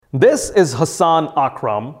This is Hassan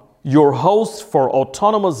Akram, your host for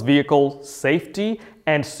Autonomous Vehicle Safety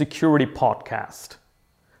and Security Podcast,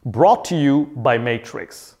 brought to you by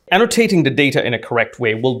Matrix. Annotating the data in a correct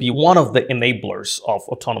way will be one of the enablers of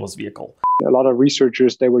autonomous vehicle. A lot of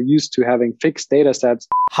researchers, they were used to having fixed data sets.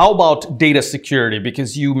 How about data security?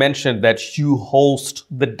 Because you mentioned that you host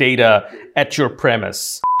the data at your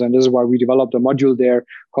premise. And this is why we developed a module there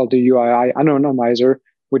called the UII Anonymizer,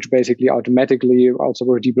 which basically automatically, also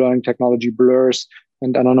with deep learning technology, blurs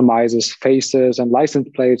and anonymizes faces and license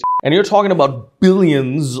plates. And you're talking about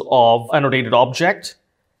billions of annotated objects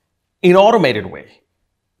in an automated way.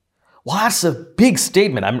 Well, that's a big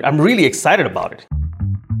statement. I'm really excited about it.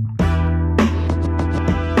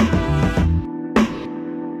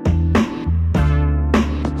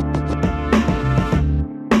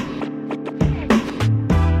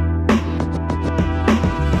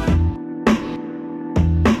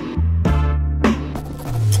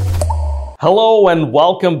 Hello and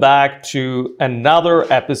welcome back to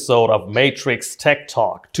another episode of Matrix Tech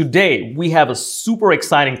Talk. Today, we have a super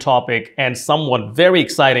exciting topic and someone very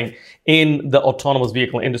exciting in the autonomous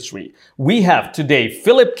vehicle industry. We have today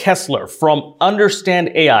Philipp Kessler from Understand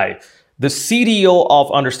AI, the CDO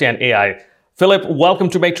of Understand AI. Philipp, welcome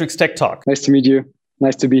to Matrix Tech Talk. Nice to meet you.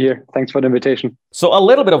 Nice to be here. Thanks for the invitation. So a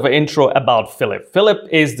little bit of an intro about Philipp. Philipp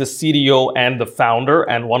is the CDO and the founder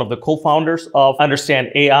and one of the co-founders of Understand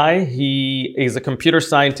AI. He is a computer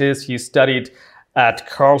scientist. He studied at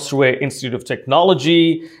Karlsruhe Institute of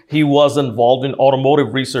Technology. He was involved in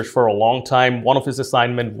automotive research for a long time. One of his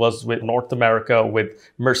assignments was with North America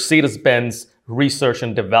with Mercedes-Benz Research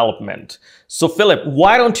and Development. So Philipp,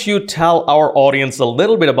 why don't you tell our audience a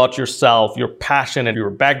little bit about yourself, your passion and your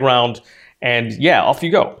background? And yeah, off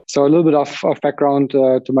you go. So a little bit of background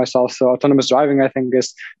to myself. So autonomous driving, I think,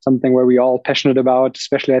 is something where we all passionate about,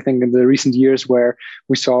 especially I think in the recent years where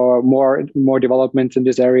we saw more development in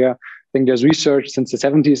this area. I think there's research since the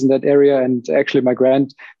 70s in that area. And actually my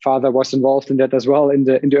grandfather was involved in that as well in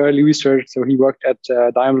the early research. So he worked at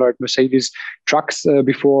Daimler at Mercedes trucks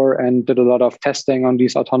before and did a lot of testing on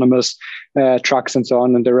these autonomous trucks and so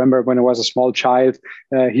on. And I remember when I was a small child,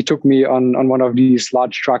 he took me on one of these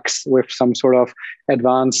large trucks with some sort of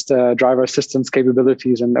advanced driver assistance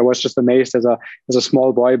capabilities. And I was just amazed as a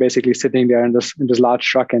small boy, basically sitting there in this large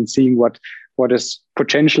truck and seeing what is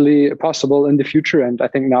potentially possible in the future. And I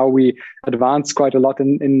think now we advance quite a lot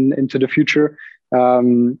into the future.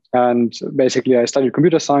 And basically, I studied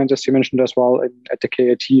computer science, as you mentioned as well, at the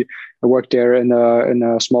KIT. I worked there in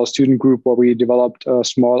a small student group where we developed a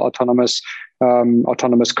small autonomous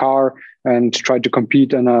car and tried to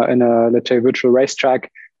compete in a let's say virtual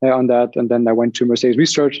racetrack on that. And then I went to Mercedes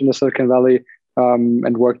Research in the Silicon Valley.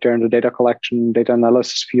 And worked there in the data collection, data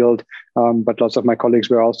analysis field. But lots of my colleagues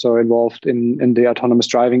were also involved in the autonomous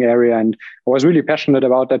driving area. And I was really passionate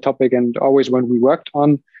about that topic. And always when we worked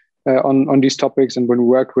on these topics and when we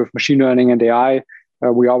worked with machine learning and AI,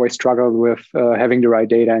 we always struggled with having the right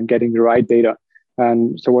data and getting the right data.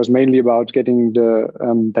 And so it was mainly about getting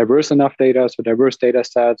the diverse enough data, so diverse data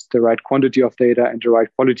sets, the right quantity of data and the right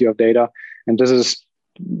quality of data. And this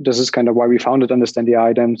is kind of why we founded Understand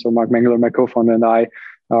AI then. So Mark Mengler, my co-founder, and I,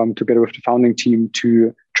 together with the founding team,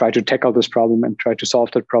 to try to tackle this problem and try to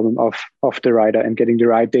solve that problem of the right and getting the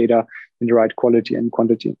right data in the right quality and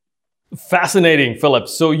quantity. Fascinating, Philipp.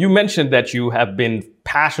 So you mentioned that you have been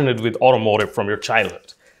passionate with automotive from your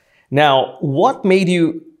childhood. Now, what made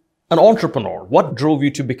you an entrepreneur? What drove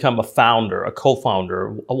you to become a founder, a co-founder?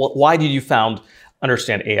 Why did you found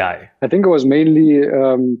Understand AI? I think it was mainly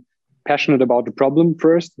passionate about the problem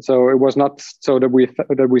first. So it was not so that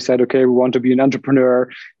we said, okay, we want to be an entrepreneur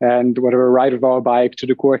and whatever, ride with our bike to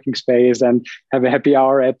the co-working space and have a happy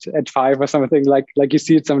hour at 5 or something like you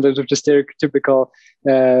see it sometimes with the stereotypical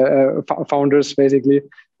founders, basically.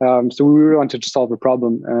 So we really wanted to solve a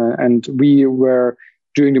problem. And we were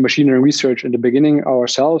doing the machine learning research in the beginning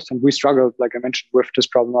ourselves. And we struggled, like I mentioned, with this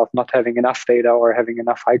problem of not having enough data or having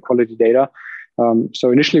enough high quality data. So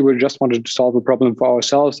initially, we just wanted to solve a problem for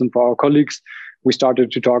ourselves and for our colleagues. We started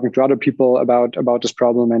to talking to other people about this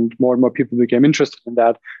problem, and more people became interested in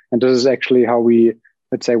that. And this is actually how we,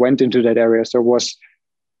 let's say, went into that area. So it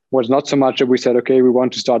was not so much that we said, okay, we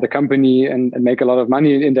want to start a company and make a lot of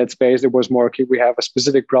money in that space. It was more, okay, we have a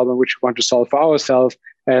specific problem which we want to solve for ourselves.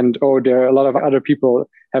 And there are a lot of other people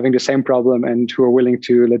having the same problem and who are willing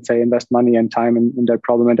to, let's say, invest money and time in that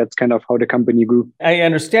problem. And that's kind of how the company grew. I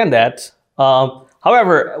understand that.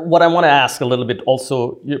 However, what I want to ask a little bit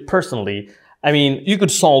also personally, I mean, you could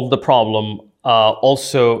solve the problem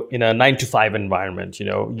also in a 9 to 5 environment.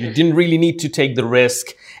 You didn't really need to take the risk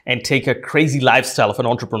and take a crazy lifestyle of an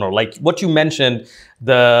entrepreneur. Like what you mentioned,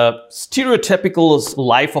 the stereotypical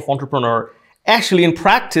life of entrepreneur, actually in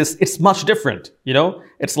practice, it's much different.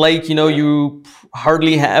 It's like, you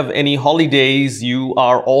hardly have any holidays. You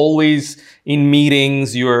are always in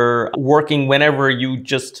meetings. You're working whenever you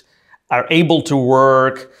just are able to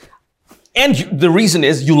work. And the reason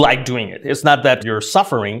is you like doing it. It's not that you're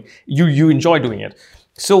suffering. You enjoy doing it.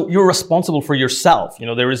 So you're responsible for yourself.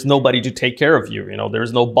 There is nobody to take care of you. There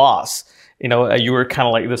is no boss. You were kind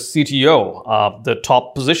of like the CTO, the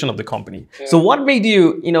top position of the company. Yeah. So what made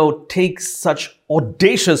you, take such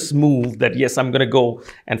audacious move that, yes, I'm going to go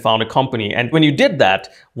and found a company? And when you did that,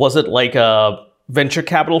 was it like a venture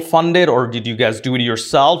capital funded, or did you guys do it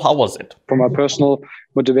yourself? How was it? From a personal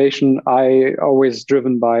motivation, I always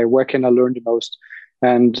driven by where can I learn the most.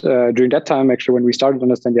 And during that time, actually, when we started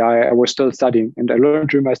Understand AI, I was still studying, and I learned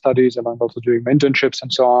during my studies, and I'm also doing internships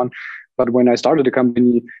and so on. But when I started the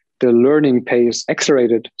company, the learning pace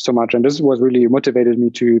accelerated so much, and this was really motivated me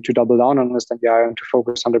to double down on Understand AI and to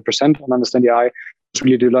focus 100% on Understand AI. It's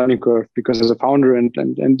really the learning curve, because as a founder, and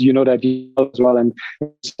you know that as well, and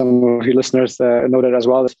some of your listeners know that as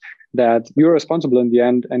well, that you're responsible in the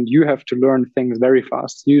end, and you have to learn things very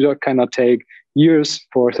fast. You cannot take years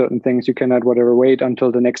for certain things. You cannot wait until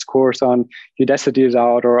the next course on Udacity is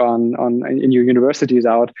out or on in your university is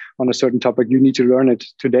out on a certain topic. You need to learn it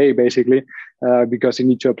today, basically, because you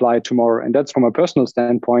need to apply it tomorrow. And that's from a personal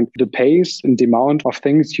standpoint, the pace and the amount of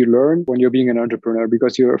things you learn when you're being an entrepreneur,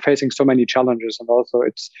 because you're facing so many challenges, and also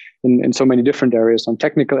it's in so many different areas, on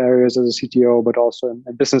technical areas as a CTO, but also in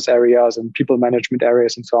business areas and people management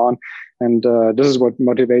areas and so on. And this is what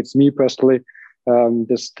motivates me personally.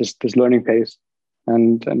 This learning pace.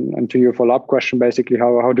 And to your follow-up question, basically,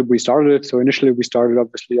 how did we start it? So initially we started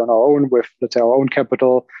obviously on our own with, let's say, our own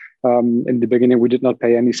capital. In the beginning, we did not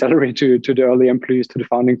pay any salary to the early employees, to the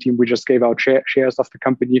founding team. We just gave out shares of the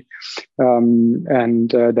company. And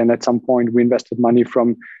then at some point we invested money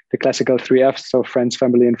from the classical 3Fs, so friends,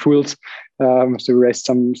 family, and fools. So we raised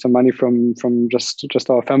some money from just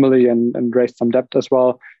our family and raised some debt as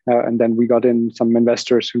well. And then we got in some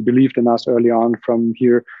investors who believed in us early on from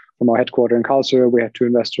our headquarters in Karlsruhe. We had 2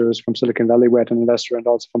 investors from Silicon Valley. We had an investor, and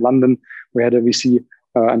also from London, we had a VC,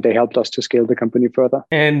 and they helped us to scale the company further.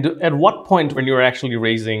 And at what point, when you were actually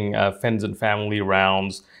raising friends and family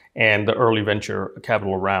rounds and the early venture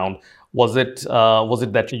capital round, was it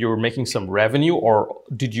that you were making some revenue, or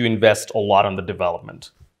did you invest a lot on the development?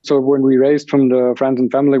 So when we raised from the friends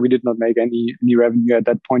and family, we did not make any revenue at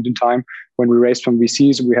that point in time. When we raised from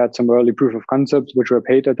VCs, we had some early proof of concepts, which were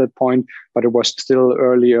paid at that point, but it was still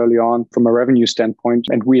early on from a revenue standpoint.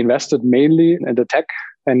 And we invested mainly in the tech.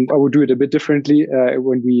 And I would do it a bit differently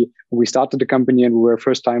when we started the company and we were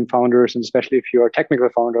first-time founders, and especially if you are technical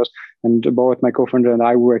founders, and both my co-founder and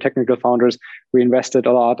I were technical founders, we invested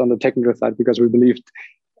a lot on the technical side because we believed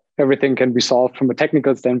everything can be solved from a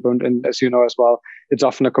technical standpoint. And as you know as well, it's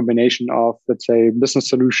often a combination of, let's say, business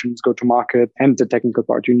solutions, go-to-market, and the technical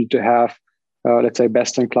part. You need to have, let's say,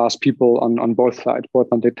 best-in-class people on both sides, both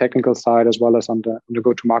on the technical side as well as on the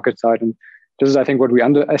go-to-market side. And this is, I think, what we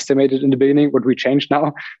underestimated in the beginning, what we changed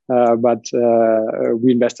now, but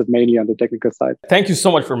we invested mainly on the technical side. Thank you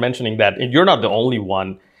so much for mentioning that. And you're not the only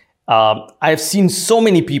one. I've seen so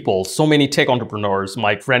many people, so many tech entrepreneurs,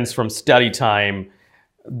 my friends from study time.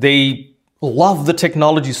 They love the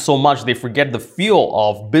technology so much, they forget the feel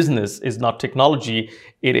of business is not technology.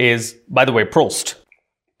 It is, by the way, Prost.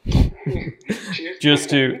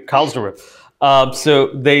 Just to Karlsruhe.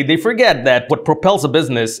 So they forget that what propels a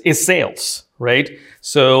business is sales, right?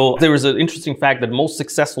 So there is an interesting fact that most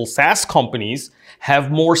successful SaaS companies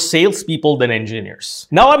have more salespeople than engineers.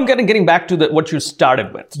 Now I'm getting back to what you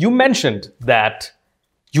started with. You mentioned that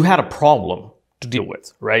you had a problem to deal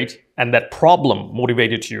with, right? And that problem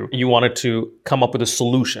motivated you. You wanted to come up with a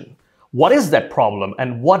solution. What is that problem,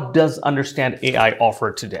 and what does Understand AI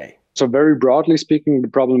offer today? So very broadly speaking, the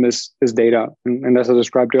problem is data. And as I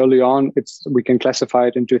described early on, we can classify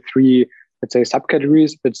it into 3, let's say,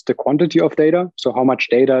 subcategories. It's the quantity of data. So how much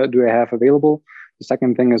data do I have available? The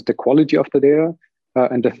second thing is the quality of the data.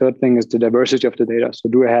 And the third thing is the diversity of the data. So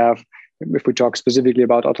do I have, if we talk specifically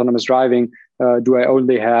about autonomous driving, do I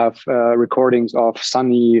only have recordings of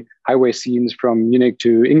sunny highway scenes from Munich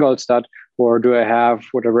to Ingolstadt, or do I have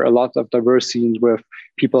a lot of diverse scenes with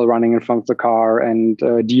people running in front of the car and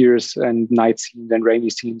deers and night scenes and rainy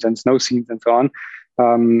scenes and snow scenes and so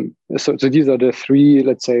on? So these are the 3,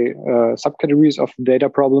 let's say, subcategories of the data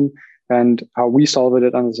problem, and how we solve it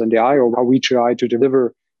at Understand AI, or how we try to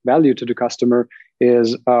deliver value to the customer,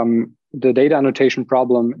 is the data annotation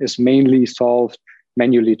problem is mainly solved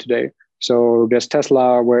manually today. So there's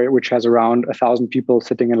Tesla, which has around 1,000 people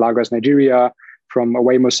sitting in Lagos, Nigeria. From a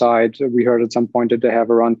Waymo side, we heard at some point that they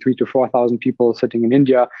have around 3,000 to 4,000 people sitting in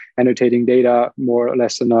India, annotating data more or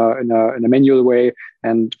less in a manual way.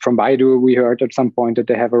 And from Baidu, we heard at some point that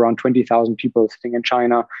they have around 20,000 people sitting in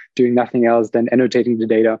China doing nothing else than annotating the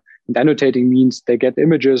data. And annotating means they get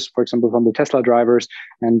images, for example, from the Tesla drivers,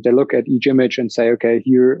 and they look at each image and say, okay,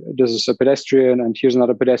 here, this is a pedestrian, and here's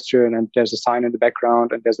another pedestrian, and there's a sign in the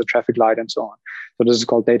background, and there's a traffic light, and so on. So this is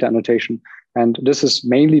called data annotation. And this is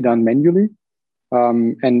mainly done manually.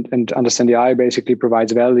 And Understand AI basically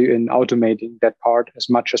provides value in automating that part as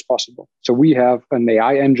much as possible. So we have an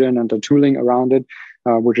AI engine and a tooling around it,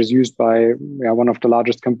 which is used by one of the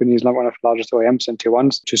largest companies, one of the largest OEMs and tier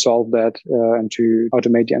ones to solve that and to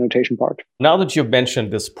automate the annotation part. Now that you've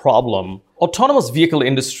mentioned this problem, autonomous vehicle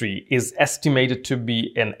industry is estimated to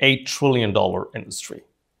be an $8 trillion industry.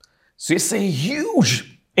 So it's a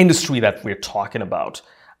huge industry that we're talking about.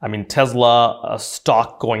 I mean, Tesla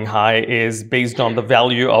stock going high is based on the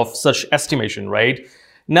value of such estimation, right?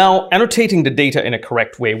 Now, annotating the data in a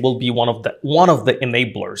correct way will be one of the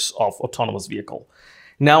enablers of autonomous vehicle.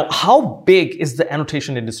 Now, how big is the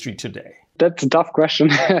annotation industry today? That's a tough question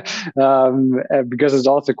because it's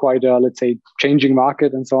also quite a, let's say, changing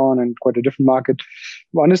market and so on, and quite a different market.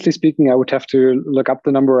 Honestly speaking, I would have to look up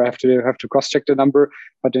the number. I have to cross-check the number.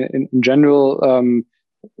 But in general,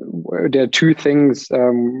 there are two things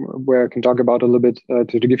where I can talk about a little bit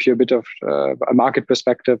to give you a bit of a market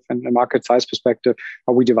perspective and a market size perspective,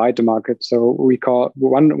 how we divide the market. So we call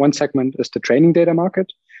one segment is the training data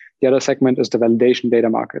market. The other segment is the validation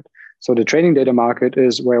data market. So the training data market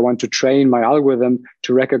is where I want to train my algorithm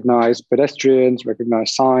to recognize pedestrians,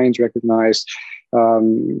 recognize signs, recognize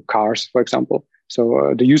cars, for example.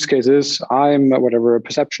 So the use case is I'm a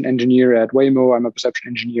perception engineer at Waymo, I'm a perception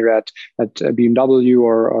engineer at BMW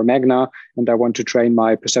or Magna, and I want to train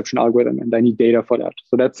my perception algorithm, and I need data for that.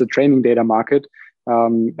 So that's the training data market.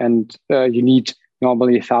 And you need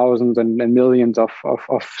normally thousands and millions of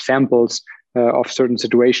samples of certain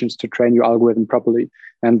situations to train your algorithm properly.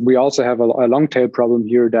 And we also have a long tail problem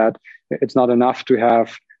here that it's not enough to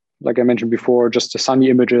have, like I mentioned before, just the sunny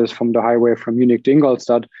images from the highway from Munich to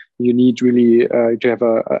Ingolstadt. You need really to have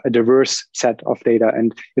a diverse set of data.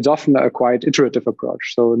 And it's often a quite iterative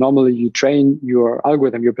approach. So normally you train your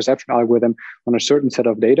algorithm, your perception algorithm, on a certain set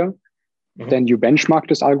of data. Mm-hmm. Then you benchmark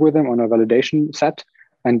this algorithm on a validation set.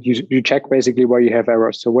 And you check basically where you have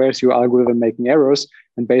errors. So where's your algorithm making errors?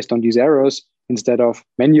 And based on these errors, instead of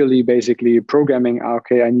manually basically programming,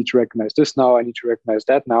 okay, I need to recognize this now, I need to recognize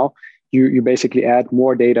that now, you basically add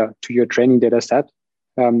more data to your training data set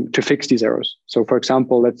to fix these errors. So for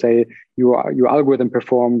example, let's say your algorithm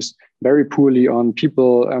performs very poorly on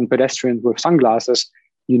people and pedestrians with sunglasses.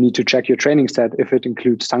 You need to check your training set if it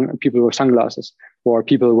includes people with sunglasses or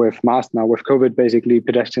people with masks. Now with COVID, basically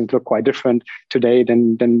pedestrians look quite different today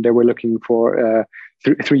than they were looking for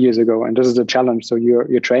 3 years ago. And this is a challenge. So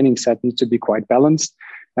your training set needs to be quite balanced.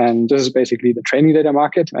 And this is basically the training data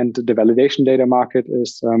market. And the validation data market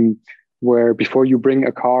is where before you bring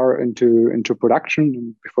a car into production,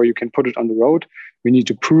 and before you can put it on the road, you need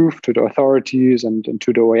to prove to the authorities and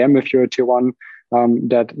to the OEM, if you're a tier one,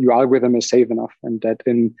 that your algorithm is safe enough, and that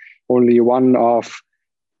in only one of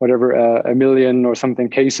a million or something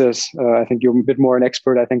cases, I think you're a bit more an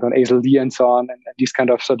expert, I think, on ASIL-D and so on, and these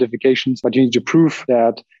kind of certifications, but you need to prove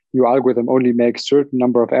that your algorithm only makes certain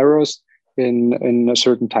number of errors in a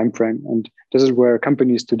certain time frame. And this is where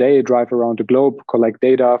companies today drive around the globe, collect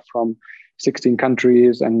data from 16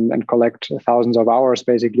 countries and collect thousands of hours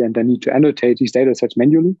basically, and they need to annotate these data sets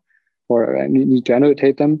manually, or need to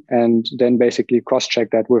annotate them, and then basically cross-check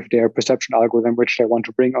that with their perception algorithm, which they want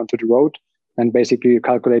to bring onto the road, and basically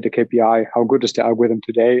calculate the KPI, how good is the algorithm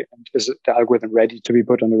today, and is the algorithm ready to be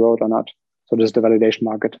put on the road or not? So this is the validation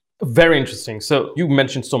market. Very interesting. So you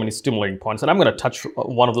mentioned so many stimulating points, and I'm going to touch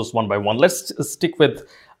one of those one by one. Let's stick with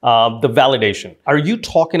the validation. Are you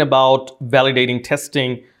talking about validating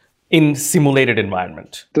testing in simulated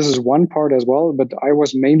environment? This is one part as well, but I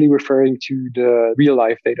was mainly referring to the real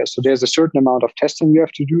life data. So there's a certain amount of testing you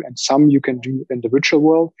have to do, and some you can do in the virtual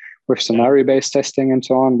world with scenario-based testing and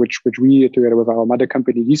so on, which we, together with our mother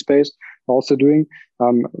company, DSpace, are also doing.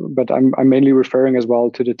 But I'm mainly referring as well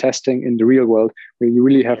to the testing in the real world, where you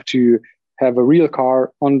really have to have a real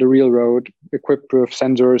car on the real road, equipped with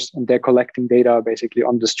sensors, and they're collecting data basically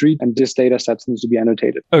on the street, and this data set needs to be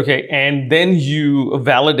annotated. Okay, and then you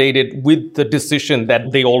validate it with the decision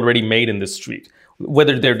that they already made in the street.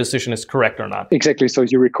 whether their decision is correct or not. Exactly. So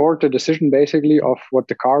you record the decision basically of what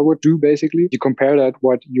the car would do basically. You compare that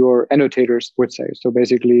what your annotators would say. So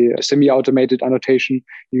basically a semi-automated annotation,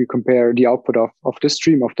 you compare the output of this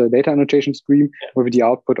stream, of the data annotation stream, with the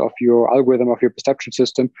output of your algorithm, of your perception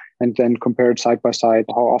system, and then compare it side by side,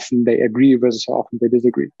 how often they agree versus how often they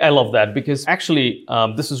disagree. I love that because actually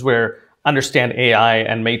this is where Understand AI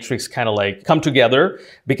and Matrix kind of like come together,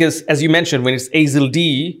 because as you mentioned, when it's ASIL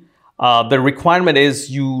D, the requirement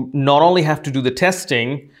is you not only have to do the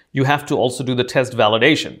testing, you have to also do the test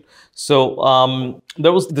validation. So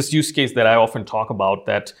there was this use case that I often talk about,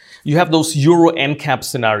 that you have those Euro NCAP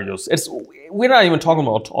scenarios. We're not even talking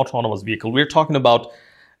about autonomous vehicle. We're talking about,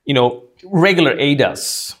 regular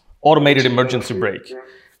ADAS, automated emergency brake.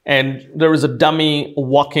 And there is a dummy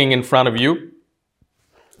walking in front of you,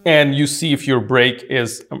 and you see if your brake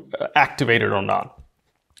is activated or not,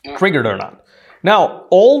 triggered or not. Now,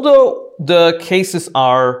 although the cases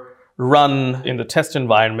are run in the test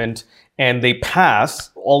environment and they pass,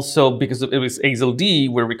 also because it was ASIL D,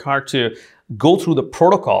 we're required to go through the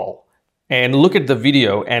protocol and look at the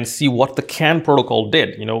video and see what the CAN protocol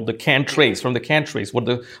did, the CAN trace, from the CAN trace, what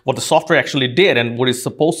the software actually did and what it's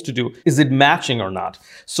supposed to do. Is it matching or not?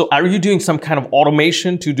 So are you doing some kind of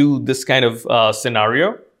automation to do this kind of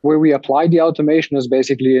scenario? Where we apply the automation is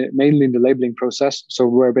basically mainly in the labeling process. So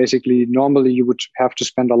where basically normally you would have to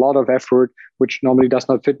spend a lot of effort, which normally does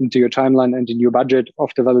not fit into your timeline and in your budget of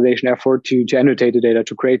the validation effort to annotate the data,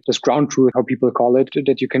 to create this ground truth, how people call it,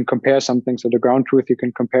 that you can compare something. So the ground truth, you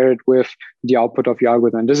can compare it with the output of your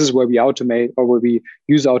algorithm. This is where we automate, or where we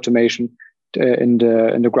use automation in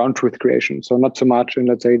the ground truth creation. So not so much in,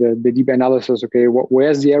 let's say, the deep analysis, okay,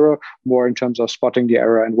 where's the error, more in terms of spotting the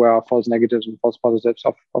error and where are false negatives and false positives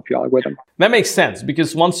of your algorithm. That makes sense,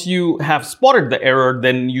 because once you have spotted the error,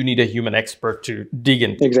 then you need a human expert to dig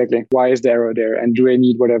in. Exactly. Why is the error there? And do I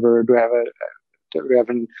need whatever, do I have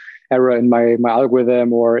an error in my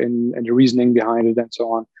algorithm or in the reasoning behind it and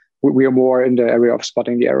so on? We are more in the area of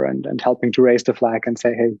spotting the error and helping to raise the flag and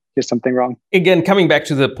say, hey, here's something wrong. Again, coming back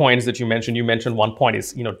to the points that you mentioned one point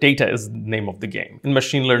is, data is the name of the game. In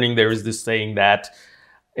machine learning, there is this saying that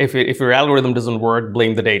if your algorithm doesn't work,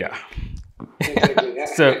 blame the data.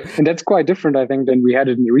 And that's quite different, I think, than we had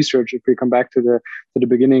it in the research. If we come back to the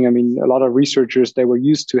beginning, I mean, a lot of researchers, they were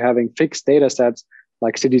used to having fixed data sets,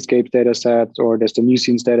 like Cityscape data sets, or there's the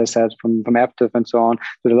NewScenes data set from Aptiv and so on.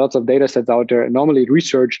 So there are lots of data sets out there. And normally in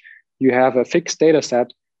research, you have a fixed data set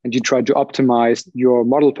and you try to optimize your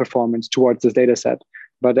model performance towards this data set.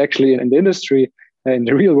 But actually in the industry, in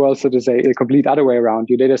the real world, so to say, a complete other way around.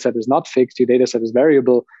 Your data set is not fixed, your data set is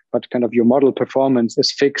variable, but kind of your model performance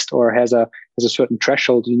is fixed or has a certain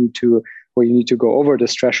threshold you need to go over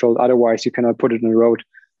this threshold. Otherwise, you cannot put it in the road.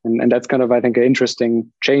 And that's kind of, I think, an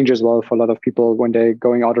interesting change as well for a lot of people when they're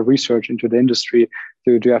going out of research into the industry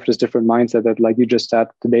to have this different mindset that, like you just said,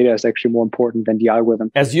 the data is actually more important than the algorithm.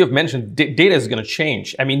 As you have mentioned, data is going to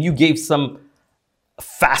change. I mean, you gave some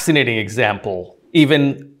fascinating example.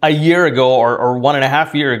 Even a year ago or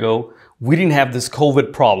 1.5 years ago, we didn't have this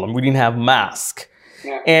COVID problem. We didn't have mask.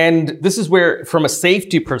 Yeah. And this is where, from a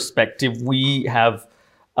safety perspective, we have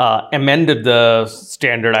amended the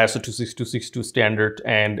standard ISO 26262 standard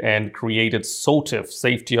and created SOTIF,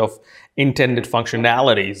 safety of intended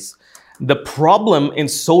functionalities. The problem in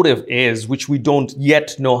SOTIF is, which we don't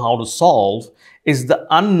yet know how to solve, is the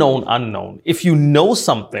unknown. If you know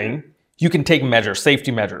something, you can take measure, safety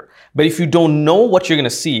measure. But if you don't know what you're going to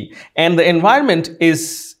see, and the environment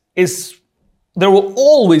is there will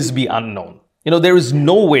always be unknown. There is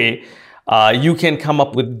no way you can come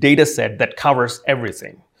up with data set that covers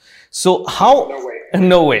everything. So how?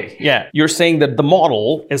 No way. Yeah. You're saying that the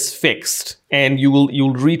model is fixed and you'll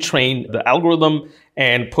retrain the algorithm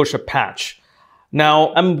and push a patch.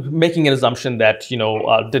 Now, I'm making an assumption that,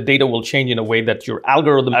 the data will change in a way that your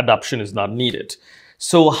algorithm adoption is not needed.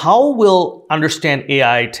 So how will Understand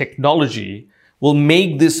AI technology will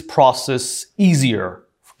make this process easier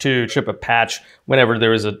to ship a patch whenever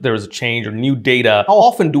there is a change or new data? How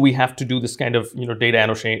often do we have to do this kind of data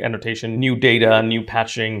annotation, new data, new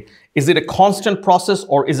patching? Is it a constant process,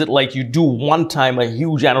 or is it like you do one time a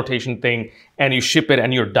huge annotation thing and you ship it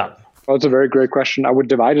and you're done? Well, it's a very great question. I would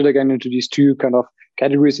divide it again into these two kind of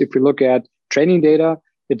categories. If we look at training data,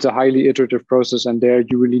 it's a highly iterative process, and there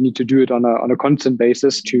you really need to do it on a constant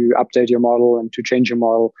basis to update your model and to change your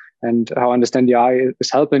model. And how Understand AI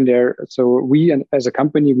is helping there. So we, as a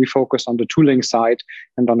company, we focus on the tooling side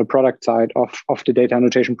and on the product side of the data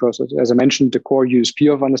annotation process. As I mentioned, the core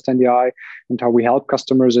USP of Understand AI and how we help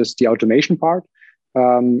customers is the automation part.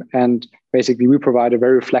 And basically, we provide a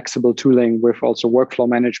very flexible tooling with also workflow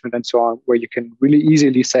management and so on, where you can really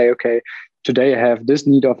easily say, okay, today I have this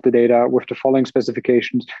need of the data with the following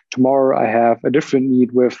specifications. Tomorrow I have a different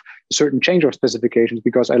need with a certain change of specifications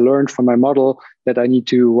because I learned from my model that I need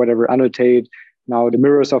to annotate. Now the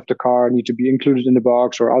mirrors of the car need to be included in the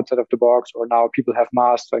box or outside of the box, or now people have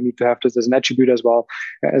masks, so I need to have this as an attribute as well.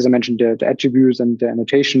 As I mentioned, the attributes and the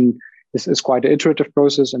annotation is quite an iterative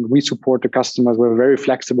process, and we support the customers with a very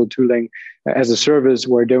flexible tooling as a service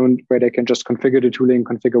where they can just configure the tooling,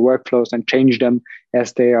 configure workflows, and change them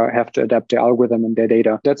as they have to adapt the algorithm and their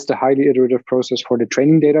data. That's the highly iterative process for the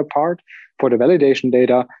training data part. For the validation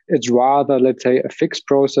data, it's rather, let's say, a fixed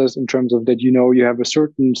process in terms of that you have a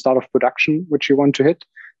certain start of production which you want to hit,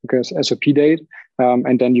 because SOP date,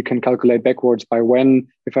 and then you can calculate backwards by when.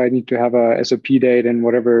 If I need to have a SOP date in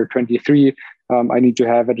whatever 23, I need to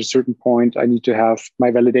have at a certain point, I need to have my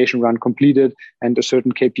validation run completed and a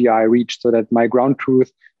certain KPI reached so that my ground truth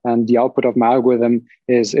and the output of my algorithm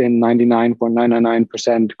is in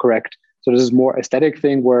 99.999% correct. So this is more aesthetic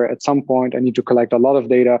thing where at some point I need to collect a lot of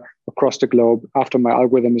data across the globe after my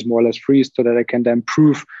algorithm is more or less freezed so that I can then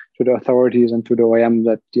prove to the authorities and to the OEM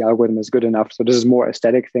that the algorithm is good enough. So this is more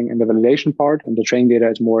aesthetic thing in the validation part, and the training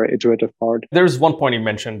data is more iterative part. There's one point you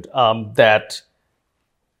mentioned that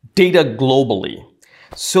data globally.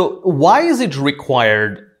 So why is it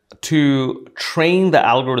required to train the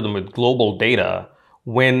algorithm with global data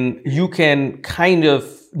when you can kind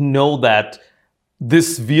of know that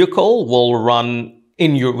this vehicle will run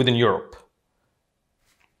within Europe?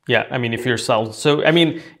 Yeah, I mean, if you're selling. So, I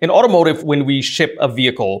mean, in automotive, when we ship a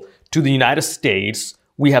vehicle to the United States,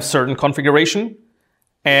 we have certain configuration.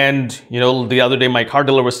 And, the other day, my car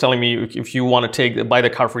dealer was telling me, if you want to buy the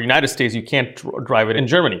car for the United States, you can't drive it in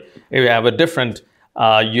Germany. You have a different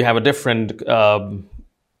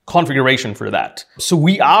configuration for that. So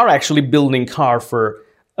we are actually building car for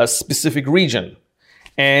a specific region.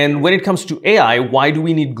 And when it comes to AI, why do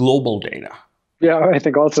we need global data? Yeah, I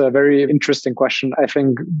think also a very interesting question. I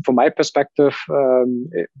think from my perspective,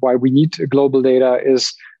 why we need global data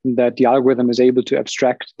is that the algorithm is able to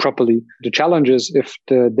abstract properly. The challenge is if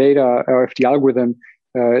the data or if the algorithm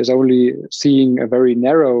is only seeing a very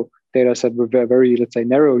narrow data set with a very, let's say,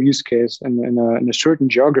 narrow use case in a certain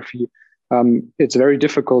geography, it's very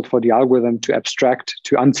difficult for the algorithm to abstract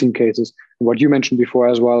to unseen cases. What you mentioned before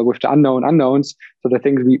as well with the unknown unknowns, so the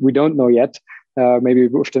things we don't know yet. Maybe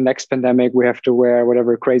with the next pandemic, we have to wear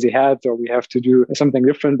whatever crazy hat, or we have to do something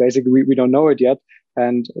different. Basically, we don't know it yet.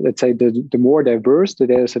 And let's say the more diverse the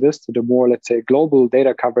data set is, the more, let's say, global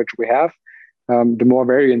data coverage we have, the more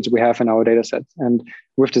variance we have in our data set. And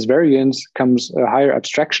with this variance comes a higher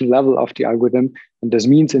abstraction level of the algorithm. And this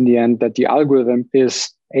means in the end that the algorithm is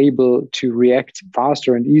able to react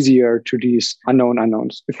faster and easier to these unknown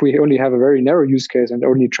unknowns. If we only have a very narrow use case and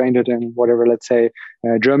only trained it in whatever, let's say,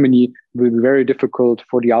 Germany, it will be very difficult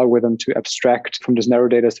for the algorithm to abstract from this narrow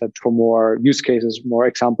data set for more use cases, more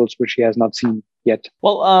examples, which he has not seen yet.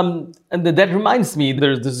 Well, and that reminds me,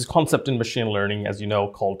 there's this concept in machine learning, as you know,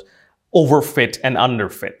 called overfit and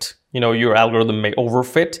underfit. Your algorithm may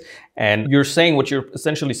overfit, and you're saying what you're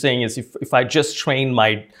essentially saying is if I just train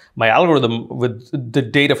my algorithm with the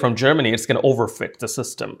data from Germany, it's going to overfit the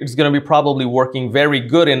system. It's going to be probably working very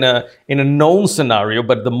good in a known scenario,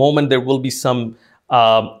 but the moment there will be some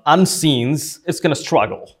unseens, it's going to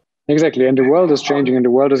struggle. Exactly. And the world is changing and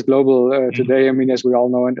the world is global today. I mean, as we all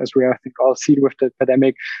know, and as we I think all seen with the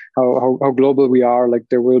pandemic, how global we are. Like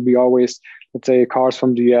there will be always, let's say, cars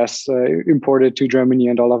from the US imported to Germany,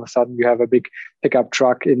 and all of a sudden you have a big pickup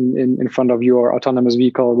truck in front of your autonomous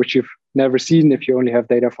vehicle, which you've never seen if you only have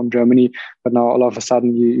data from Germany. But now all of a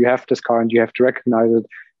sudden you have this car and you have to recognize it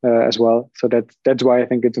as well. So that's why I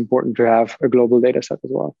think it's important to have a global data set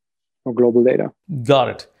as well, or global data. Got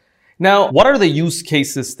it. Now, what are the use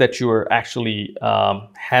cases that you're actually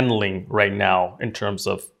handling right now in terms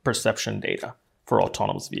of perception data for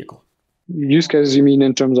autonomous vehicle? Use cases, you mean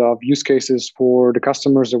in terms of use cases for the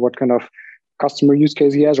customers, or what kind of customer use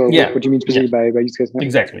case he has, or what do you mean specifically by use case?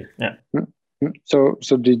 Exactly, yeah. So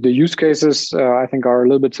the use cases, I think, are a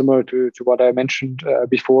little bit similar to what I mentioned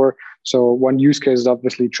before. So one use case is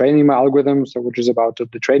obviously training my algorithm, so which is about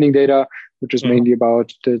the training data, which is mainly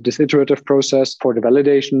about this iterative process. For the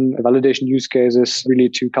validation use cases, really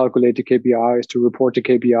to calculate the KPIs, to report the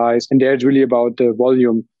KPIs. And there it's really about the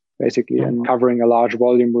volume, basically, and covering a large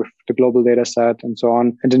volume with the global data set and so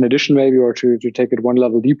on. And in addition, maybe, or to take it one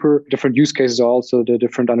level deeper, different use cases are also the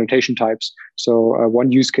different annotation types. So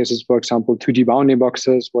one use case is, for example, 2D bounding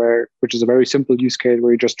boxes, which is a very simple use case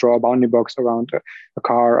where you just draw a bounding box around a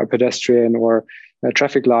car, a pedestrian, or a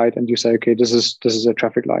traffic light, and you say, okay, this is a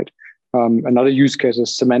traffic light. Another use case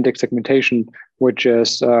is semantic segmentation, which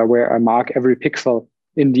is where I mark every pixel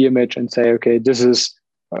in the image and say, okay, this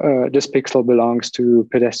pixel belongs to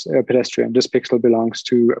pedestrian. This pixel belongs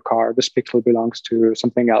to a car. This pixel belongs to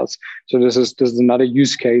something else. So this is another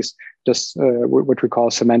use case. This what we call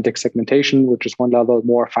semantic segmentation, which is one level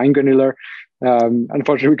more fine granular.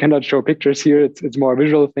 Unfortunately, we cannot show pictures here. It's more a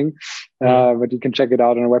visual thing, but you can check it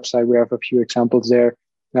out on our website. We have a few examples there.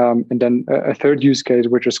 And then a third use case,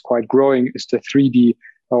 which is quite growing, is the 3D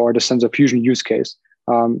or the sensor fusion use case.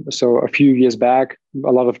 So a few years back,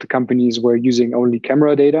 a lot of the companies were using only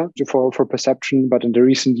camera data for perception, but in the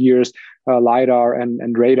recent years, LiDAR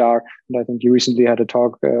and radar, and I think you recently had a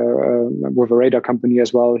talk with a radar company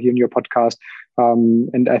as well here in your podcast.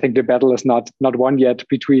 And I think the battle is not won yet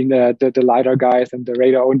between the LiDAR guys and the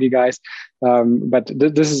radar only guys. But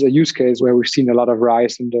this is a use case where we've seen a lot of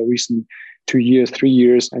rise in the recent 2 years, 3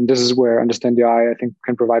 years. And this is where Understand AI, I think,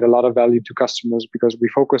 can provide a lot of value to customers, because we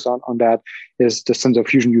focus on that is the sensor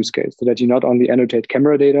fusion use case, so that you not only annotate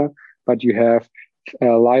camera data, but you have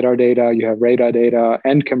LiDAR data, you have radar data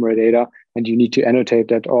and camera data, and you need to annotate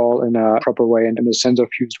that all in a proper way and in a sensor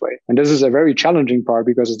fused way. And this is a very challenging part,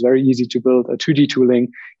 because it's very easy to build a 2D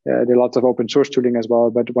tooling. There are lots of open source tooling as well.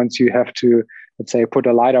 But once you have to, let's say, put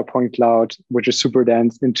a LiDAR point cloud, which is super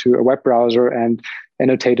dense, into a web browser and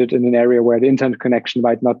annotate it in an area where the internet connection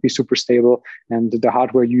might not be super stable, and the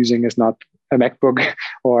hardware using is not a MacBook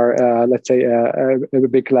or let's say a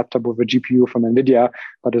big laptop with a GPU from NVIDIA,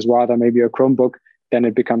 but is rather maybe a Chromebook, then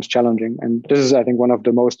it becomes challenging. And this is, I think, one of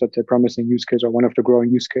the most promising use cases, or one of the growing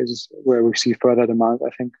use cases where we see further demand, I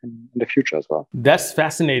think, in the future as well. That's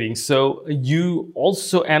fascinating. So you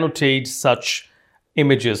also annotate such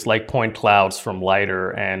images like point clouds from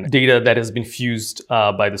LiDAR and data that has been fused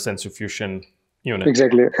by the sensor fusion unit.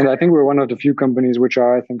 Exactly. And I think we're one of the few companies which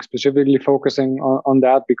are, I think, specifically focusing on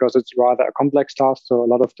that, because it's rather a complex task. So a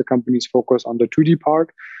lot of the companies focus on the 2D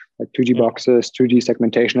part, like 2D boxes, 2D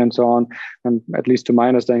segmentation, and so on. And at least to my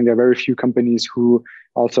understanding, there are very few companies who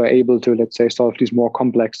also are able to, let's say, solve these more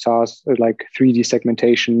complex tasks, like 3D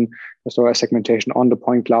segmentation, so a segmentation on the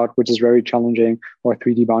point cloud, which is very challenging, or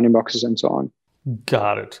 3D bounding boxes, and so on.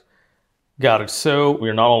 Got it. So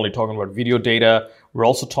we're not only talking about video data, we're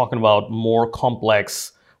also talking about more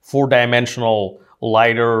complex 4-dimensional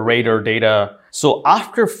LiDAR, radar data. So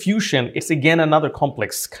after fusion, it's again another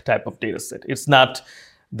complex type of data set. It's not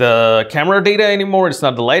the camera data anymore. It's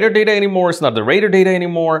not the LiDAR data anymore. It's not the radar data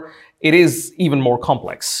anymore. It is even more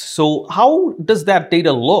complex. So how does that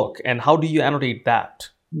data look, and how do you annotate that?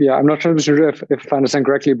 Yeah, I'm not sure if I understand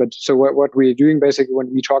correctly, but so what we're doing basically when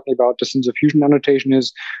we're talking about the sensor fusion annotation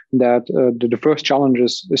is that the first challenge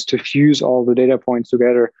is to fuse all the data points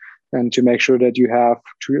together, and to make sure that you have,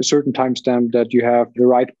 to a certain timestamp, that you have the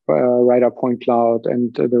right radar point cloud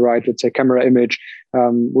and the right, let's say, camera image,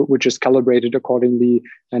 which is calibrated accordingly,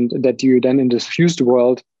 and that you then in this fused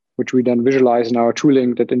world, which we then visualize in our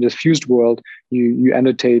tooling, that in this fused world, you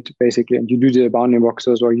annotate basically, and you do the bounding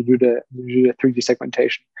boxes, or you do the 3D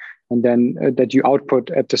segmentation. And then that you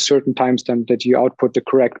output at a certain timestamp, that you output the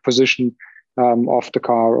correct position of the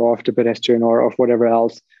car or of the pedestrian or of whatever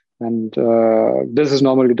else. And this is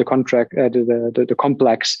normally the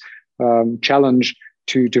complex challenge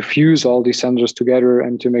to fuse all these sensors together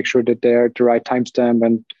and to make sure that they're at the right timestamp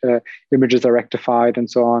and images are rectified and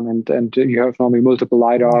so on. And you have normally multiple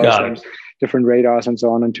LiDARs and different radars and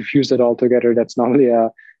so on. And to fuse that all together, that's normally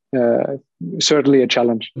certainly a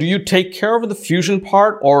challenge. Do you take care of the fusion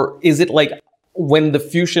part, or is it like when the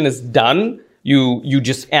fusion is done, you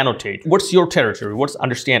just annotate? What's your territory? What's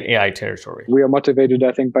Understand AI territory? We are motivated,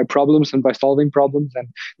 I think, by problems and by solving problems. And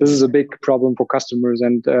this is a big problem for customers.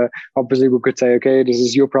 And obviously we could say, okay, this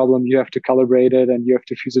is your problem. You have to calibrate it and you have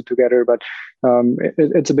to fuse it together. But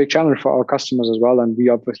it's a big challenge for our customers as well. And we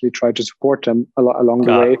obviously try to support them along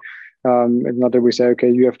the way. It's not that we say,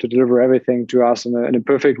 okay, you have to deliver everything to us in a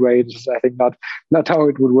perfect way. This is, I think, not how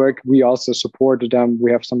it would work. We also support them.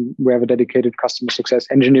 We have a dedicated customer success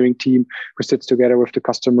engineering team who sits together with the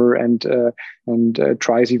customer and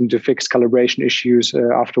tries even to fix calibration issues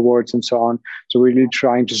afterwards and so on. So really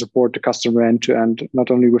trying to support the customer end to end, not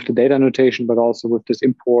only with the data annotation, but also with this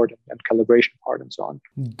import and calibration part and so on.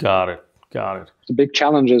 Got it. The big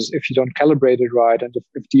challenge is if you don't calibrate it right, and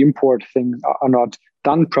if the import things are not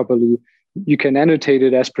done properly, you can annotate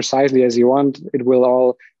it as precisely as you want. It will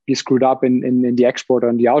all be screwed up in the export or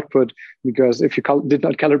in the output, because if you did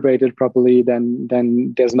not calibrate it properly, then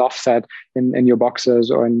there's an offset in your boxes,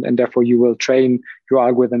 and therefore you will train your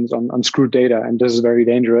algorithms on screwed data. And this is very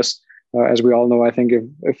dangerous. As we all know, I think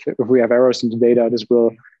if we have errors in the data, this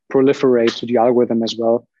will proliferate the algorithm as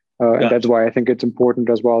well. And that's why I think it's important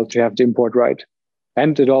as well to have the import right.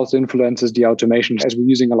 And it also influences the automation. As we're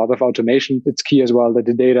using a lot of automation, it's key as well that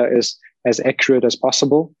the data is as accurate as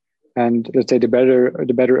possible. And let's say the better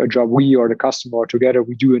a job we or the customer or together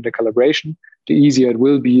we do in the collaboration, the easier it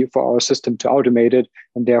will be for our system to automate it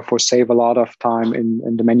and therefore save a lot of time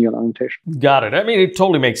in the manual annotation. Got it. I mean, it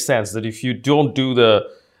totally makes sense that if you don't do the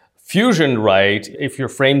fusion right, if your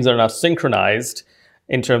frames are not synchronized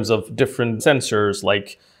in terms of different sensors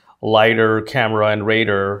like LiDAR, camera, and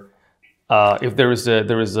radar, if there is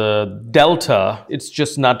a delta, it's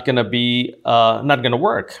just not going to be not going to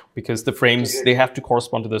work because the frames, they have to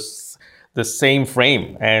correspond to the same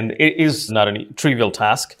frame, and it is not a trivial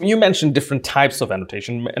task. You mentioned different types of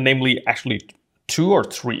annotation, namely actually 2 or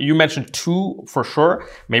 3. You mentioned 2 for sure.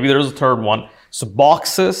 Maybe there's a third one. So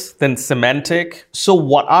boxes, then semantic. So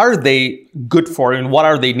what are they good for and what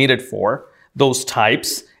are they needed for, those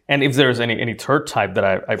types? And if there's any third type that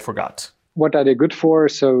I forgot. What are they good for?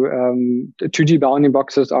 So the 2D bounding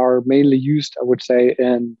boxes are mainly used, I would say,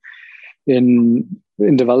 in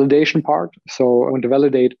the validation part. So on the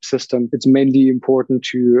validate system, it's mainly important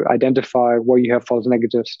to identify where you have false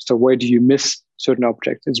negatives. So where do you miss certain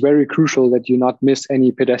objects? It's very crucial that you not miss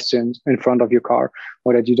any pedestrians in front of your car,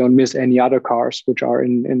 or that you don't miss any other cars which are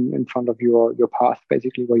in front of your path,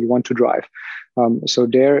 basically where you want to drive. So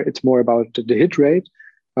there, it's more about the hit rate,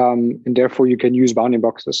 and therefore you can use bounding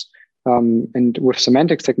boxes. And with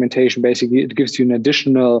semantic segmentation, basically, it gives you an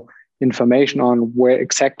additional information on where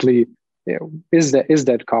exactly is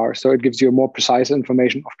that car. So it gives you a more precise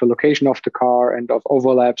information of the location of the car and of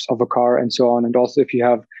overlaps of a car and so on. And also if you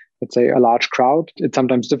have, let's say, a large crowd, it's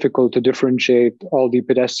sometimes difficult to differentiate all the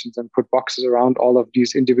pedestrians and put boxes around all of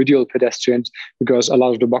these individual pedestrians because a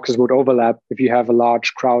lot of the boxes would overlap if you have a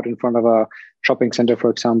large crowd in front of a shopping center,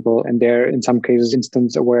 for example. And there, in some cases,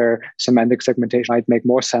 instances where semantic segmentation might make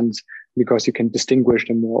more sense because you can distinguish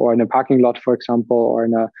them more. Or in a parking lot, for example, or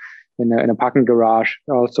in a parking garage.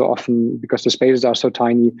 Also often, because the spaces are so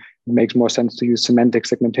tiny, it makes more sense to use semantic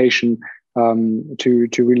segmentation to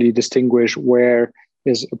really distinguish where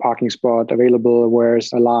is a parking spot available,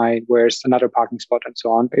 where's a line, where's another parking spot, and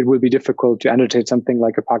so on. It will be difficult to annotate something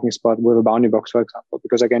like a parking spot with a bounding box, for example,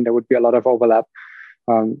 because again, there would be a lot of overlap.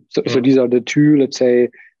 So these are the 2, let's say,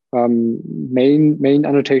 main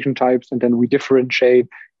annotation types, and then we differentiate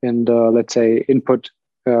in the, let's say, input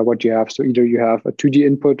what you have. So either you have a 2D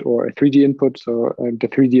input or a 3D input. So the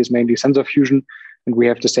 3D is mainly sensor fusion, and we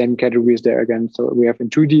have the same categories there again. So we have in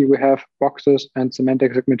 2D, we have boxes and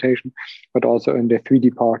semantic segmentation, but also in the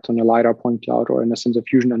 3D parts on a LiDAR point cloud or in a sensor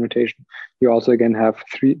fusion annotation, you also again have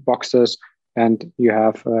 3 boxes and you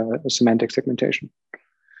have a semantic segmentation.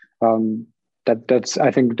 That's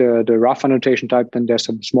I think the rough annotation type. Then there's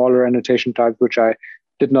some smaller annotation types which I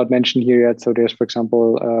did not mention here yet. So there's, for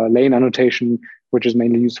example, lane annotation, which is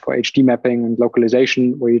mainly used for HD mapping and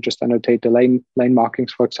localization, where you just annotate the lane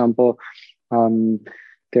markings, for example.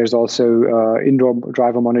 There's also indoor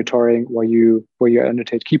driver monitoring, where you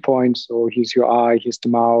annotate key points. So here's your eye, here's the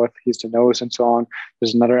mouth, here's the nose, and so on.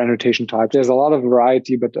 There's another annotation type. There's a lot of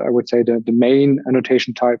variety, but I would say the main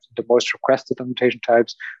annotation types, the most requested annotation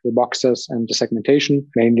types, the boxes and the segmentation,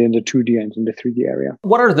 mainly in the 2D and in the 3D area.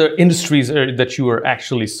 What are the industries that you are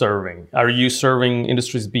actually serving? Are you serving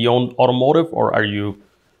industries beyond automotive, or are you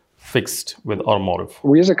fixed with automotive?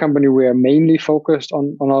 We as a company, we are mainly focused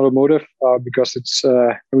on automotive because it's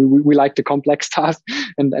we like the complex task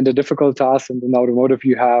and the difficult tasks. And in automotive,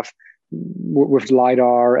 you have with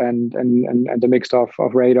LiDAR and the mix of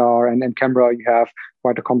radar and camera, you have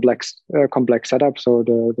quite a complex setup. So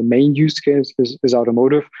the main use case is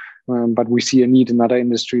automotive, but we see a need in other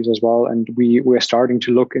industries as well. And we're starting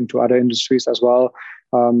to look into other industries as well,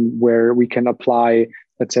 where we can apply,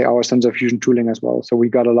 let's say, our sensor fusion tooling as well. So we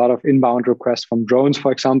got a lot of inbound requests from drones,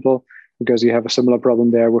 for example, because you have a similar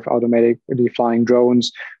problem there with automatically flying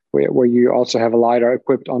drones, where you also have a LiDAR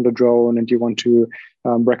equipped on the drone and you want to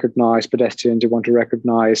recognize pedestrians, you want to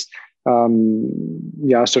recognize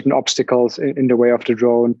certain obstacles in the way of the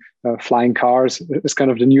drone. Flying cars is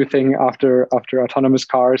kind of the new thing after autonomous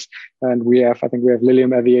cars. And I think we have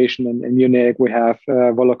Lilium Aviation in Munich. We have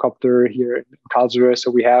Volocopter here in Karlsruhe.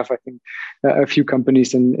 So we have, I think, a few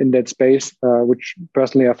companies in that space, which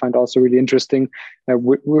personally I find also really interesting.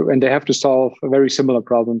 And they have to solve very similar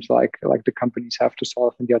problems like the companies have to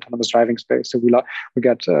solve in the autonomous driving space. So we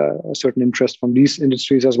get a certain interest from these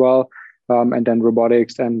industries as well. And then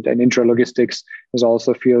robotics and intralogistics is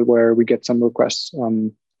also a field where we get some requests.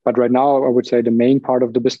 But right now, I would say the main part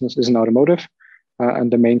of the business is in automotive,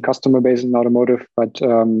 and the main customer base is in automotive. But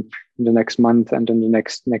in the next month and in the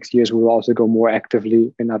next years, we will also go more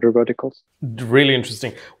actively in other verticals. Really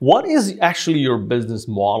interesting. What is actually your business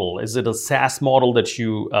model? Is it a SaaS model that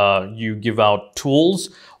you give out tools,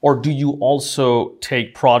 or do you also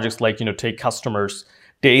take projects like, take customers'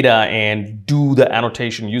 data and do the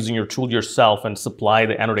annotation using your tool yourself and supply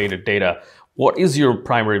the annotated data? What is your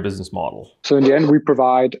primary business model? So in the end, we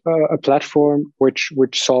provide a platform which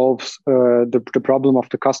solves the problem of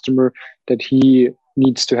the customer, that he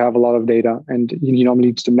needs to have a lot of data, and he normally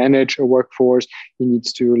needs to manage a workforce. He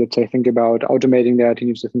needs to, let's say, think about automating that. He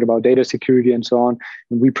needs to think about data security and so on.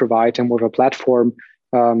 And we provide him with a platform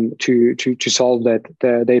to solve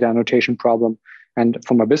the data annotation problem. And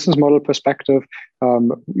from a business model perspective,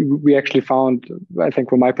 we actually found, I think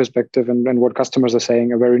from my perspective and what customers are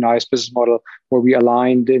saying, a very nice business model where we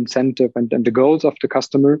align the incentive and the goals of the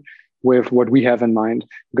customer with what we have in mind.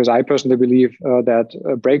 Because I personally believe that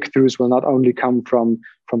breakthroughs will not only come from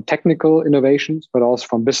technical innovations, but also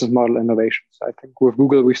from business model innovations. I think with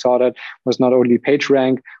Google, we saw that was not only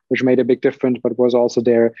PageRank, which made a big difference, but was also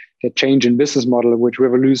their change in business model, which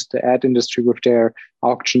revolutionized the ad industry with their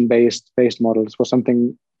auction-based models. Was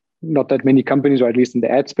something not that many companies, or at least in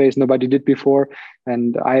the ad space, nobody did before.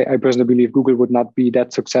 And I personally believe Google would not be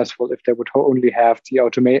that successful if they would only have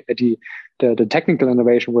the technical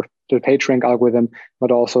innovation with the PageRank algorithm,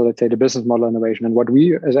 but also, let's say, the business model innovation. And what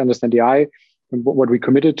we, as Understand AI, and what we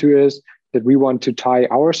committed to is that we want to tie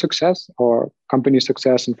our success, our company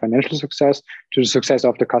success and financial success, to the success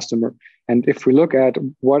of the customer. And if we look at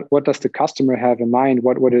what does the customer have in mind,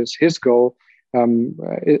 what is his goal,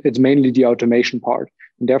 it's mainly the automation part.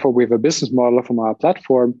 And therefore, we have a business model from our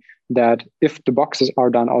platform that if the boxes are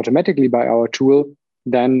done automatically by our tool,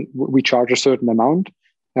 then we charge a certain amount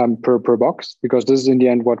per box, because this is in the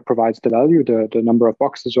end what provides the value, the number of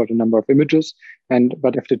boxes or the number of images.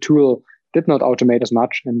 But if the tool did not automate as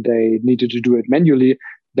much and they needed to do it manually,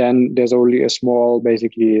 then there's only a small,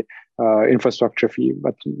 basically, infrastructure fee,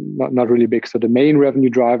 but not really big. So the main revenue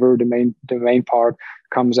driver, the main part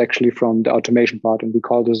comes actually from the automation part, and we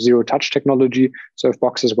call this zero-touch technology. So if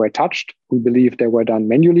boxes were touched, we believe they were done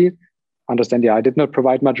manually. Understand AI did not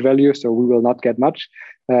provide much value, so we will not get much.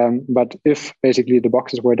 But if basically the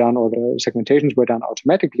boxes were done or the segmentations were done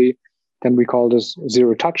automatically, then we call this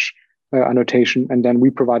zero-touch annotation, and then we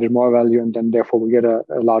provided more value, and then therefore we get a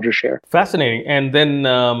larger share. Fascinating. And then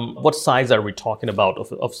what size are we talking about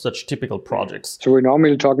of such typical projects? So we're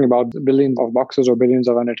normally talking about billions of boxes or billions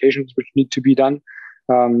of annotations which need to be done.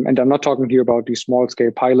 And I'm not talking here about these small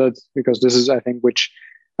scale pilots, because this is, I think, which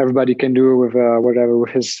everybody can do with with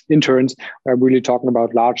his interns. I'm really talking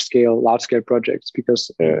about large scale projects, because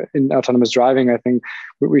in autonomous driving, I think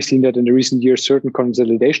we've seen that in the recent years, certain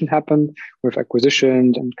consolidation happened with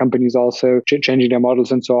acquisitions and companies also changing their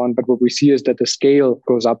models and so on. But what we see is that the scale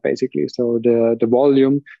goes up, basically. So the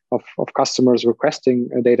volume of customers requesting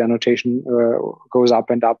data annotation goes up,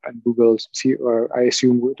 and we will see, or I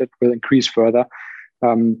assume that will increase further.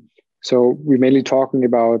 So we're mainly talking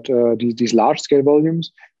about these large scale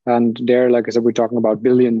volumes. And there, like I said, we're talking about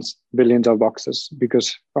billions of boxes,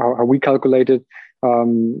 because how we calculate it.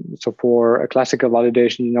 So for a classical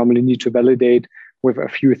validation, you normally need to validate with a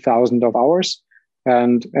few thousand of hours.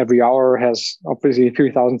 And every hour has obviously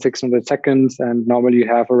 3,600 seconds. And normally you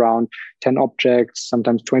have around 10 objects,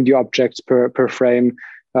 sometimes 20 objects per frame.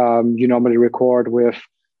 You normally record with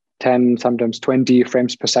 10, sometimes 20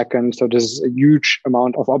 frames per second. So this is a huge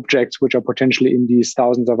amount of objects which are potentially in these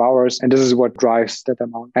thousands of hours. And this is what drives that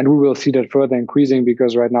amount. And we will see that further increasing,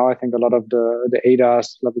 because right now I think a lot of the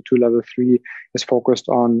ADAS level 2, level 3 is focused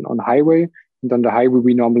on highway. And on the highway,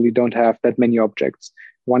 we normally don't have that many objects.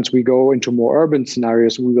 Once we go into more urban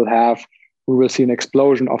scenarios, we will see an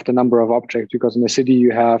explosion of the number of objects, because in the city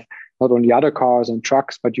you have not only other cars and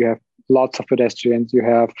trucks, but you have lots of pedestrians, you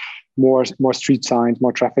have more street signs,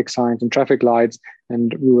 more traffic signs and traffic lights.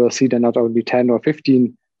 And we will see then not only 10 or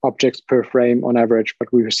 15 objects per frame on average,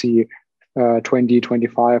 but we will see 20,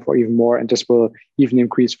 25 or even more. And this will even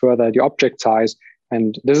increase further the object size.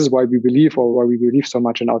 And this is why we believe so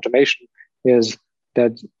much in automation, is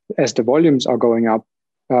that as the volumes are going up,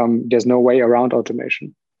 there's no way around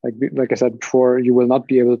automation. Like I said before, you will not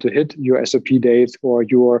be able to hit your SOP dates or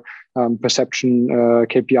your perception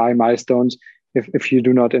KPI milestones if you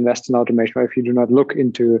do not invest in automation, or if you do not look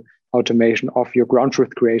into automation of your ground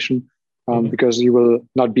truth creation, because you will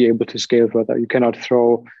not be able to scale further. You cannot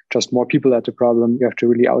throw just more people at the problem. You have to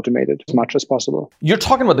really automate it as much as possible. You're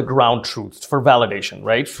talking about the ground truth for validation,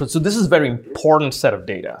 right? So this is a very important set of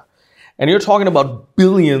data. And you're talking about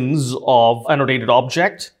billions of annotated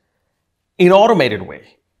objects in an automated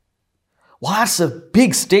way. Well, that's a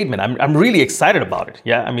big statement. I'm really excited about it.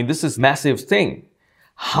 Yeah, I mean, this is a massive thing.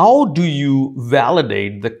 How do you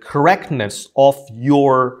validate the correctness of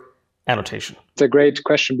your annotation? It's a great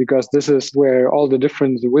question because this is where all the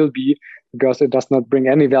difference will be, because it does not bring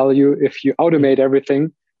any value if you automate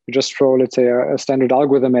everything. You just throw, let's say, a standard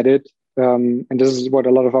algorithm at it. And this is what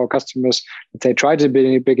a lot of our customers, let's say, tried at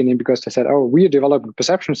the beginning, because they said, oh, we are developing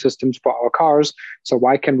perception systems for our cars. So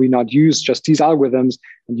why can we not use just these algorithms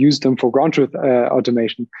and use them for ground truth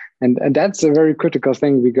automation? And that's a very critical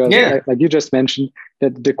thing, because like you just mentioned,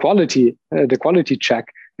 that the quality check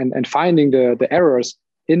and finding the errors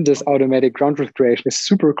in this automatic ground truth creation is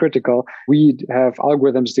super critical. We have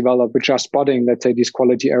algorithms developed which are spotting, let's say, these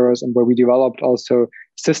quality errors, and where we developed also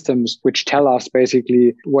systems which tell us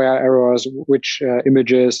basically where errors, which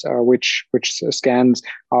images, which scans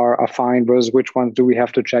are fine versus which ones do we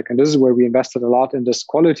have to check. And this is where we invested a lot in this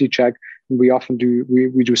quality check. And we often do,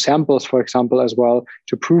 we do samples, for example, as well,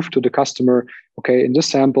 to prove to the customer, okay, in this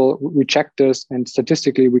sample, we check this, and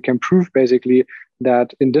statistically, we can prove basically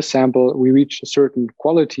that in this sample, we reach a certain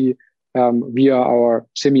quality via our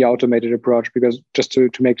semi-automated approach. Because just to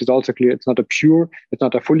make this also clear, it's not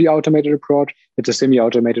a fully automated approach, it's a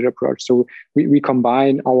semi-automated approach. So we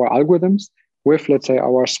combine our algorithms with, let's say,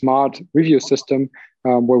 our smart review system,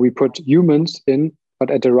 where we put humans in,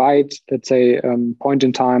 but at the right, let's say, point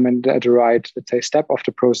in time, and at the right, let's say, step of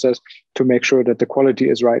the process, to make sure that the quality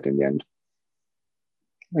is right in the end.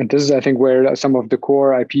 And this is, I think, where some of the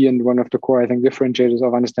core IP and one of the core, I think, differentiators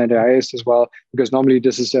of Understand AI is as well, because normally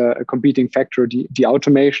this is a competing factor, the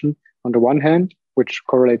automation on the one hand, which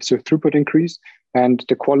correlates to throughput increase, and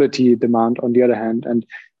the quality demand on the other hand. And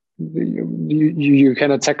you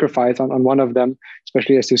cannot sacrifice on one of them,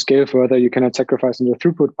 especially as you scale further. You cannot sacrifice on the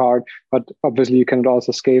throughput part, but obviously you cannot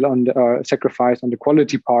also scale on the sacrifice on the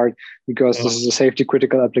quality part, because this is a safety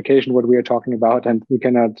critical application, what we are talking about, and we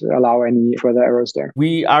cannot allow any further errors there.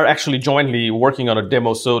 We are actually jointly working on a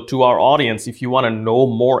demo. So to our audience, if you want to know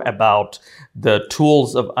more about the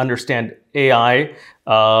tools of Understand AI,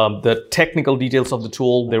 the technical details of the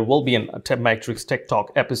tool, there will be a TechMatrix Tech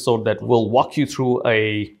Talk episode that will walk you through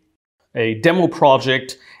a demo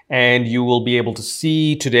project, and you will be able to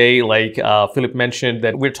see today, like Philip mentioned,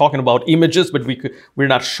 that we're talking about images, but we're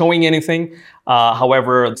not showing anything.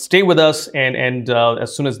 However, stay with us, and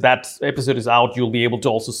as soon as that episode is out, you'll be able to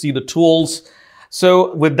also see the tools.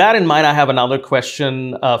 So with that in mind, I have another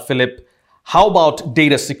question, Philip. How about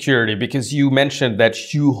data security? Because you mentioned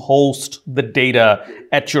that you host the data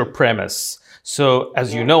at your premise. So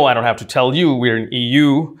as you know, I don't have to tell you, we're in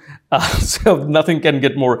EU, so nothing can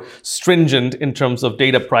get more stringent in terms of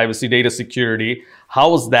data privacy, data security.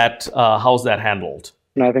 How's that handled?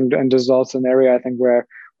 And I think, and this is also an area I think where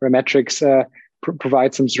Matrix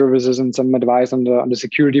provide some services and some advice on the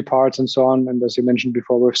security parts and so on. And as you mentioned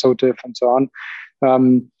before, with SOTIF and so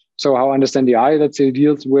on. So how Understand AI, let's say,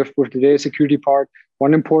 deals with the data security part.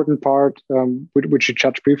 One important part, which you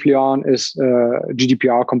touched briefly on, is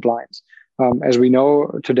GDPR compliance. As we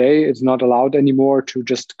know today, it's not allowed anymore to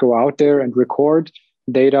just go out there and record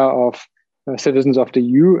data of citizens of the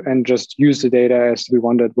EU and just use the data as we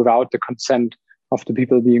wanted without the consent of the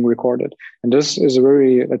people being recorded. And this is a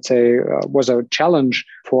very, let's say, was a challenge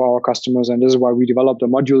for our customers. And this is why we developed a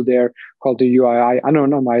module there called the UII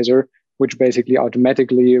Anonymizer, which basically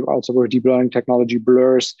automatically, also with deep learning technology,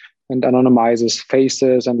 blurs and anonymizes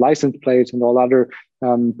faces and license plates and all other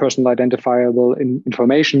personal identifiable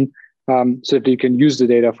information, so that you can use the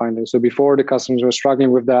data finally. So before, the customers were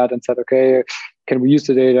struggling with that and said, okay, can we use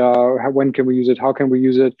the data? When can we use it? How can we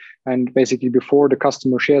use it? And basically, before the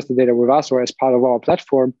customer shares the data with us or as part of our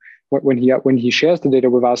platform, when he shares the data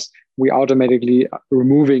with us, we automatically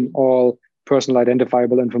removing all personal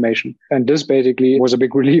identifiable information. And this basically was a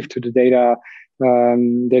big relief to the data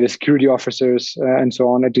security officers and so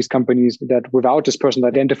on at these companies, that without this personal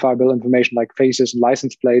identifiable information like faces and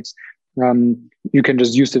license plates, you can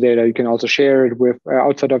just use the data. You can also share it with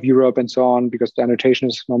outside of Europe and so on, because the annotation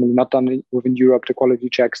is normally not done within Europe, the quality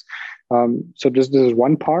checks. So this is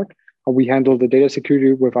one part. We handle the data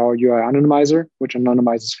security with our UI Anonymizer, which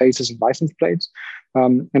anonymizes faces and license plates.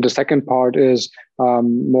 And the second part is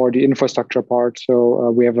more the infrastructure part. So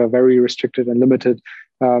we have a very restricted and limited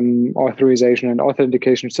authorization and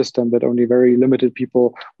authentication system that only very limited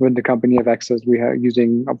people within the company have access. We are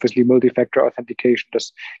using, obviously, multi-factor authentication.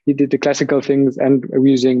 Just you did the classical things, and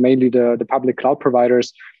we're using mainly the public cloud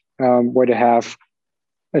providers, where they have,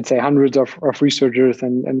 let's say, hundreds of researchers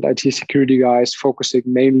and IT security guys focusing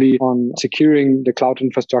mainly on securing the cloud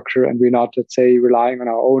infrastructure. And we're not, let's say, relying on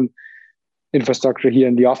our own infrastructure here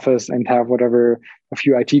in the office and have whatever a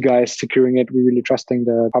few IT guys securing it. We're really trusting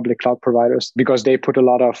the public cloud providers because they put a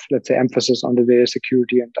lot of, let's say, emphasis on the data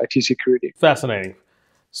security and IT security. Fascinating.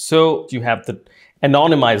 So you have the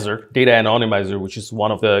anonymizer, data anonymizer, which is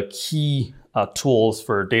one of the key tools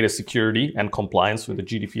for data security and compliance with the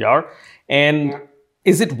GDPR. And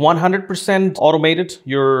is it 100% automated,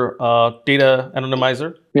 your data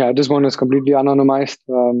anonymizer? Yeah, this one is completely anonymized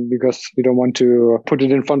because we don't want to put it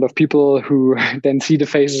in front of people who then see the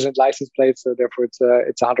faces and license plates. So therefore, it's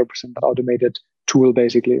a 100% automated tool,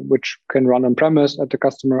 basically, which can run on premise on the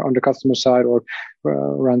customer side or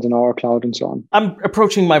runs in our cloud and so on. I'm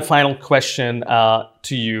approaching my final question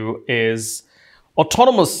to you is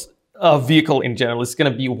autonomous vehicle in general is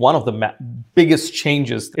going to be one of the biggest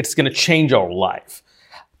changes. It's going to change our life.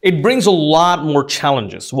 It brings a lot more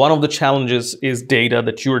challenges. One of the challenges is data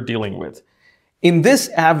that you're dealing with. In this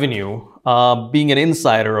avenue, being an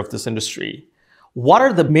insider of this industry, what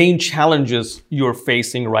are the main challenges you're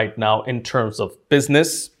facing right now in terms of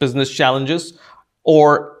business challenges,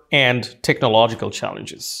 and technological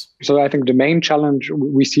challenges? So I think the main challenge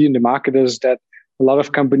we see in the market is that a lot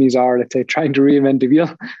of companies are, let's say, trying to reinvent the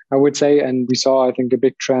wheel, I would say. And we saw, I think, a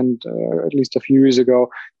big trend, at least a few years ago,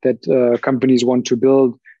 that companies want to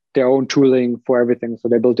build their own tooling for everything. So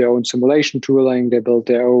they build their own simulation tooling, they build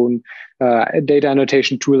their own data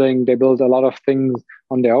annotation tooling, they build a lot of things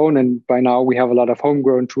on their own. And by now we have a lot of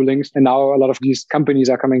homegrown toolings. And now a lot of these companies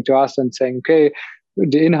are coming to us and saying, okay,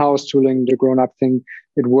 the in-house tooling, the grown-up thing,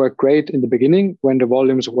 it worked great in the beginning when the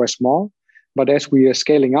volumes were small. But as we are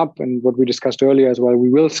scaling up, and what we discussed earlier as well, we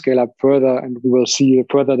will scale up further and we will see a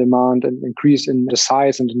further demand and increase in the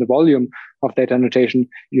size and in the volume of data annotation.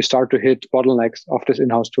 You start to hit bottlenecks of this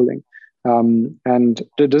in-house tooling. And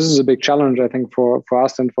this is a big challenge, I think, for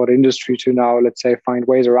us and for the industry to now, let's say, find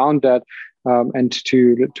ways around that and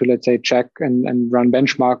to let's say, check and run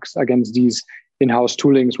benchmarks against these in-house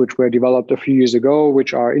toolings, which were developed a few years ago,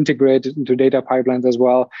 which are integrated into data pipelines as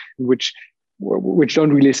well, which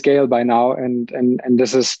don't really scale by now. And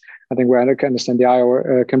this is, I think, where I can understand the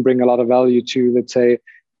IO can bring a lot of value to, let's say,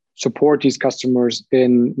 support these customers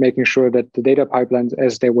in making sure that the data pipelines,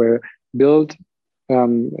 as they were built,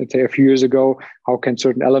 let's say a few years ago, how can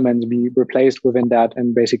certain elements be replaced within that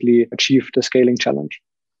and basically achieve the scaling challenge.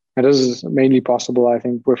 And this is mainly possible, I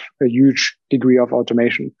think, with a huge degree of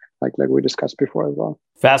automation, like we discussed before as well.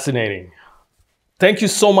 Fascinating. Thank you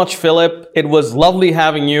so much, Philip. It was lovely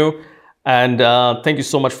having you. And thank you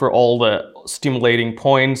so much for all the stimulating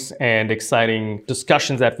points and exciting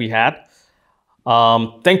discussions that we had.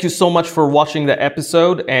 Thank you so much for watching the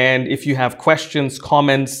episode. And if you have questions,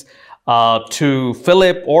 comments to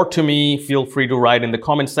Philip or to me, feel free to write in the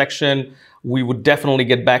comment section. We would definitely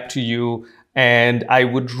get back to you. And I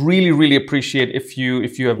would really, really appreciate if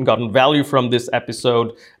you have gotten value from this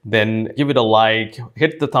episode, then give it a like,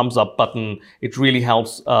 hit the thumbs up button. It really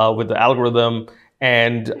helps with the algorithm.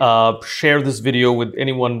 And share this video with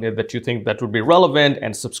anyone that you think that would be relevant,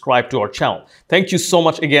 and subscribe to our channel. Thank you so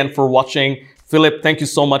much again for watching. Philip, thank you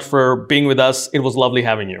so much for being with us. It was lovely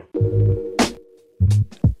having you.